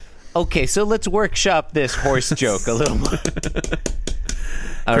Okay, so let's workshop this horse joke a little more.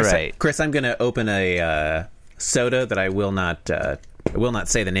 All right, Chris, I'm going to open a soda that I will not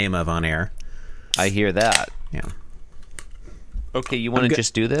say the name of on air. I hear that. Yeah. Okay, you want to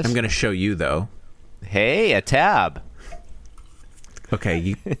just do this? I'm going to show you, though. Hey, a tab.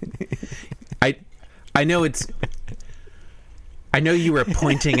 Okay, I know it's... I know you were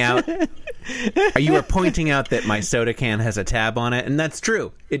pointing out... You were pointing out that my soda can has a tab on it, and that's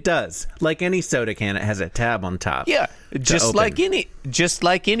true. It does. Like any soda can, it has a tab on top. Yeah, just like any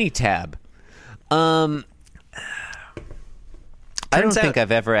tab. I don't think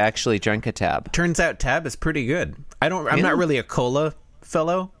I've ever actually drank a tab. Turns out tab is pretty good. I'm not really a cola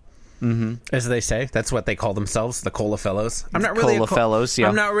fellow, as they say. That's what they call themselves, the cola fellows. I'm not really cola fellows. Yeah,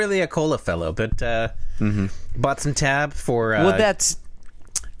 I'm not really a cola fellow, but bought some tab for. Well, that's.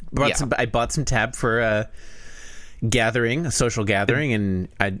 I bought some tab for a social gathering, and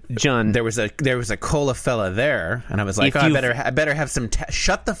John, there was a cola fella there, and I was like, I better have some.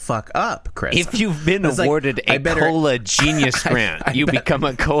 Shut the fuck up, Chris. If you've been awarded a Cola Genius Grant, you become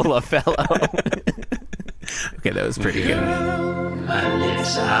a cola fellow. Okay, that was pretty good. My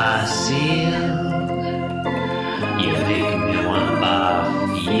lips are sealed. You make me wanna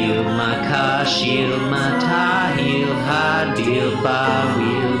barf. Yield my car, shield my tie, heel, high deal, bar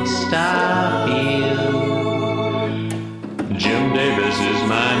wheel, stop you. Jim Davis is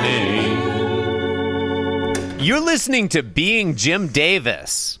my name. You're listening to Being Jim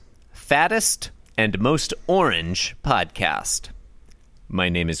Davis, fattest and most orange podcast. My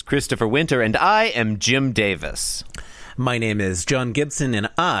name is Christopher Winter, and I am Jim Davis. My name is John Gibson, and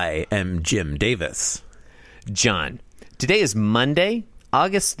I am Jim Davis. John, today is Monday,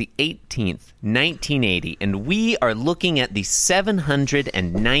 August the 18th, 1980, and we are looking at the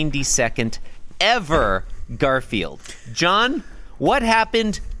 792nd ever Garfield. John, what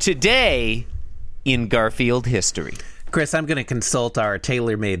happened today in Garfield history? Chris, I'm going to consult our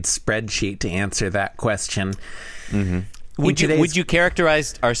tailor-made spreadsheet to answer that question. Mm-hmm. Would you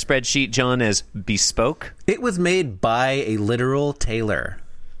characterize our spreadsheet, John, as bespoke? It was made by a literal tailor.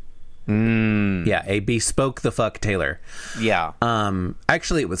 Yeah, a bespoke the fuck tailor. Yeah.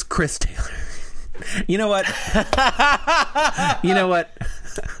 Actually, it was Chris Taylor. You know what?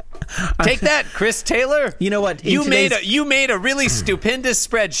 Take that, Chris Taylor. You know what? You made a really stupendous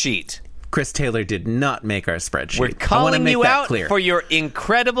spreadsheet. Chris Taylor did not make our spreadsheet. We're calling you out clear. For your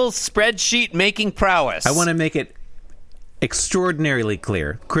incredible spreadsheet making prowess. I want to make it extraordinarily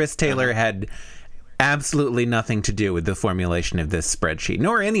clear. Chris Taylor had absolutely nothing to do with the formulation of this spreadsheet,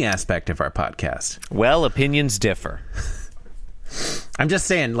 nor any aspect of our podcast. Well, opinions differ. I'm just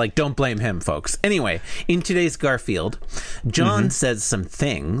saying, don't blame him, folks. Anyway, in today's Garfield, John says some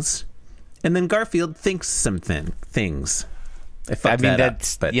things, and then Garfield thinks some things. You get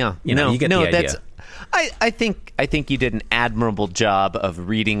the idea. I think you did an admirable job of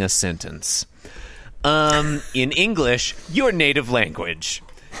reading a sentence. In English, your native language.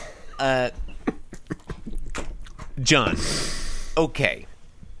 John, okay.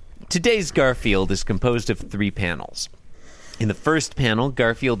 Today's Garfield is composed of 3 panels. In the first panel,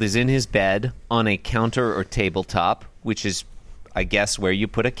 Garfield is in his bed on a counter or tabletop, which is, I guess, where you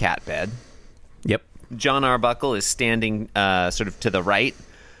put a cat bed. Yep. John Arbuckle is standing sort of to the right,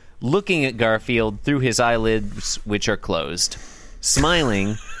 looking at Garfield through his eyelids, which are closed,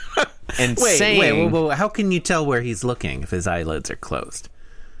 smiling, and saying... Wait, how can you tell where he's looking if his eyelids are closed?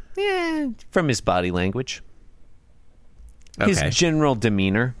 Yeah, from his body language. Okay. His general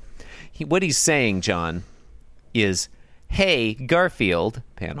demeanor. What he's saying, John, is, hey, Garfield,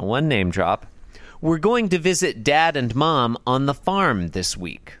 panel 1 name drop, we're going to visit Dad and Mom on the farm this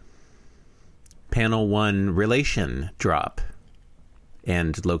week. Panel 1 relation drop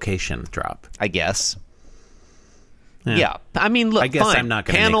and location drop. I guess. Yeah. I mean, look, I guess fine. I'm not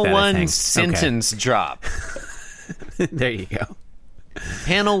going to Panel make that 1 a thing. sentence drop. There you go.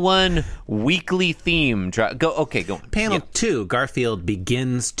 Panel 1 weekly theme drop. Go on. Panel 2, Garfield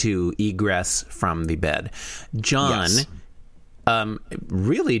begins to egress from the bed. John,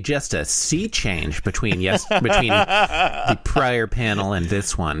 really just a sea change between the prior panel and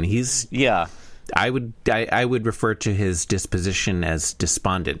this one. I would refer to his disposition as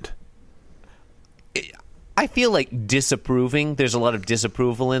despondent. I feel like disapproving. There's a lot of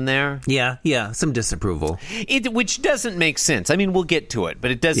disapproval in there. Yeah, some disapproval. Which doesn't make sense. I mean, we'll get to it,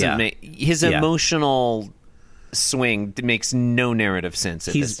 but it doesn't make... His emotional swing makes no narrative sense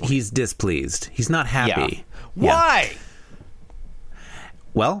at this point. He's displeased. He's not happy. Yeah. Why?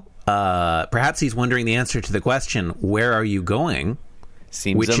 Well, perhaps he's wondering the answer to the question, where are you going?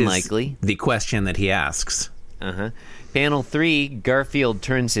 Seems which unlikely. Is the question that he asks. Panel 3, Garfield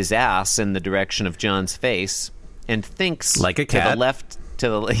turns his ass in the direction of John's face and thinks Like a to cat. the left,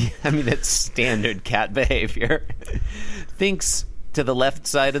 I mean, that's standard cat behavior. Thinks to the left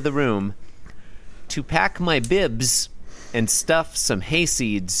side of the room to pack my bibs and stuff some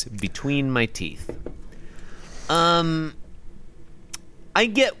hayseeds between my teeth. I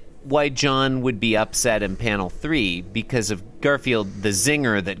get why John would be upset in panel 3 because of Garfield, the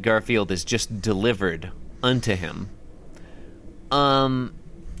zinger that Garfield has just delivered unto him.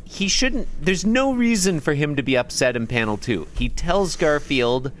 He shouldn't. There's no reason for him to be upset in panel 2. He tells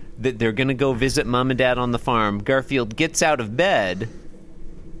Garfield that they're going to go visit Mom and Dad on the farm. Garfield gets out of bed.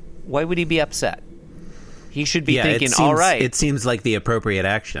 Why would he be upset? He should be thinking, all right. It seems like the appropriate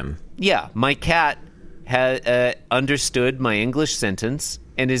action. Yeah, my cat has understood my English sentence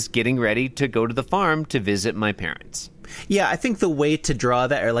and is getting ready to go to the farm to visit my parents. Yeah, I think the way to draw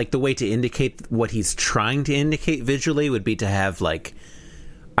that, or like the way to indicate what he's trying to indicate visually, would be to have, like,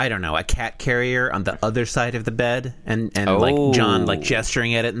 I don't know, a cat carrier on the other side of the bed, and like John like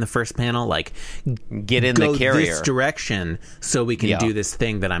gesturing at it in the first panel, like, get in go the carrier this direction so we can do this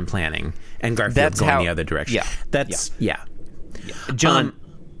thing that I'm planning, and Garfield going the other direction. Yeah, that's John.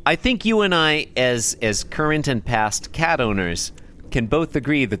 I think you and I, as current and past cat owners, can both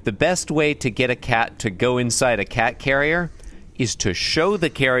agree that the best way to get a cat to go inside a cat carrier is to show the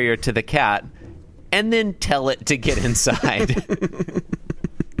carrier to the cat and then tell it to get inside.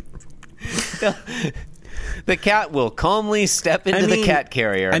 The cat will calmly step into the cat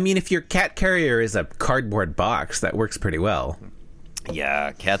carrier. I mean, if your cat carrier is a cardboard box, that works pretty well.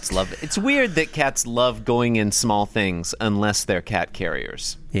 Yeah, cats love it. It's weird that cats love going in small things unless they're cat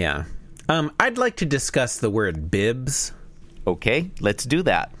carriers. Yeah. I'd like to discuss the word bibs. Okay, let's do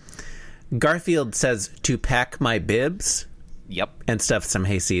that. Garfield says to pack my bibs. Yep. And stuff some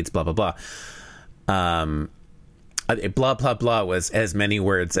hayseeds, blah, blah, blah. Blah, blah, blah was as many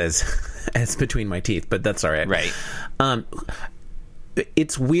words as between my teeth, but that's all right. Right.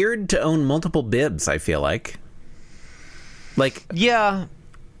 It's weird to own multiple bibs, I feel like. Like, yeah.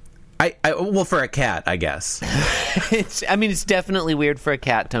 Well, for a cat, I guess. It's definitely weird for a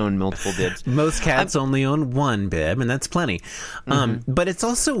cat to own multiple bibs. Most cats only own one bib, and that's plenty. But it's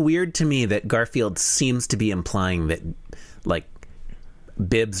also weird to me that Garfield seems to be implying that, like,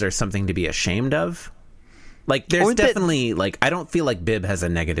 bibs are something to be ashamed of. Like, there's definitely, like, I don't feel like bib has a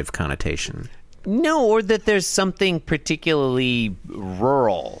negative connotation. No, or that there's something particularly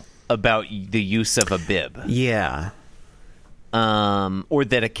rural about the use of a bib. Yeah. Or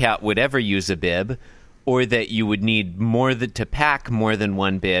that a cat would ever use a bib, or that you would need to pack more than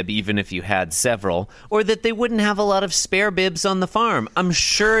one bib, even if you had several, or that they wouldn't have a lot of spare bibs on the farm. I'm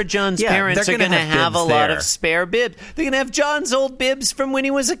sure John's parents are going to have a lot of spare bibs. They're going to have John's old bibs from when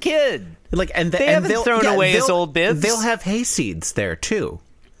he was a kid. Like, and they haven't thrown away his old bibs. They'll have hayseeds there too.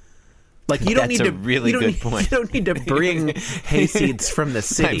 Like, you don't need to. Really good point. You don't need to bring hayseeds from the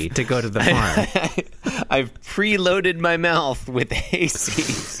city to go to the farm. I've preloaded my mouth with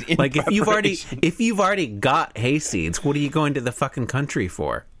hayseeds. Like, if you've already got hayseeds, what are you going to the fucking country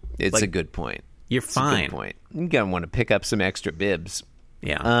for? It's a good point. You're fine. A good point. You're gonna want to pick up some extra bibs.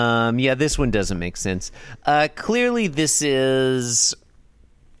 Yeah. Yeah. This one doesn't make sense. Clearly, this is.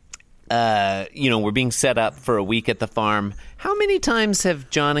 We're being set up for a week at the farm. How many times have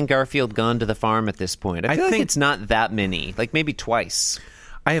John and Garfield gone to the farm at this point? I feel like it's not that many. Like, maybe twice.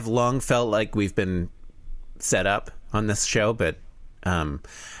 I have long felt like we've been set up on this show, but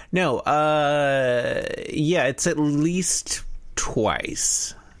no. Yeah, it's at least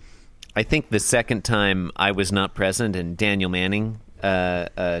twice. I think the second time I was not present and Daniel Manning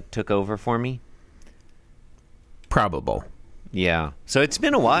took over for me. Probable. Yeah. So it's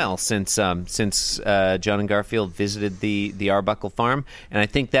been a while since John and Garfield visited the Arbuckle farm, and I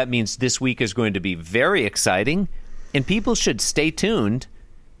think that means this week is going to be very exciting, and people should stay tuned.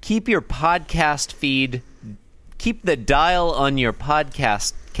 Keep your podcast feed, keep the dial on your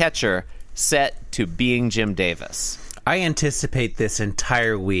podcast catcher set to Being Jim Davis. I anticipate this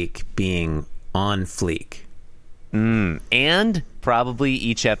entire week being on fleek. And probably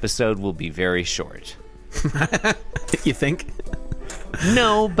each episode will be very short. You think?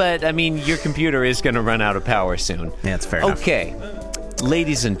 No, but I mean, your computer is going to run out of power soon. Yeah, that's fair enough. Okay,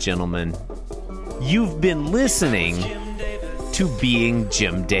 ladies and gentlemen, you've been listening to Being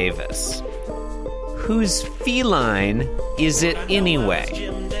Jim Davis. Whose feline is it anyway?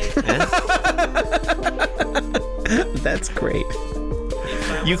 That's great.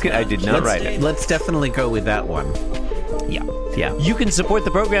 I did not write it. Let's definitely go with that one. Yeah. You can support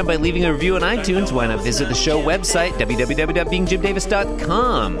the program by leaving a review on iTunes. Why not visit the show website,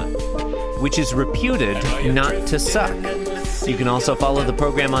 www.beingjimdavis.com. which is reputed not to suck. You can also follow the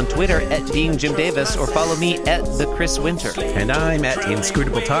program on Twitter at Being Jim Davis or follow me at The Chris Winter. And I'm at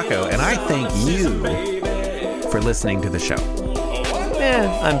Inscrutable Taco, and I thank you for listening to the show.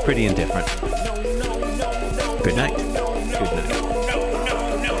 I'm pretty indifferent. Good night. Good night.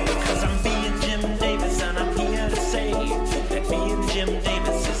 Cause I'm being Jim Davis and I'm here to say that being Jim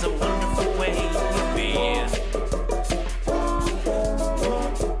Davis is a wonderful way to be.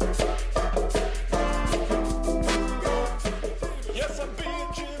 Yes, I'm being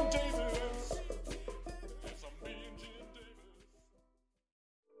Jim Davis. Yes, I'm being Jim Davis.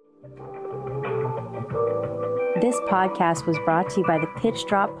 This podcast was brought to you by the Pitch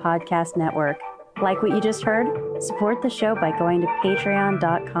Drop Podcast Network. Like what you just heard? Support the show by going to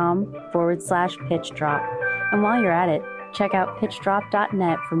patreon.com/pitchdrop. And while you're at it, check out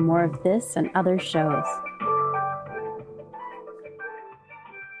pitchdrop.net for more of this and other shows.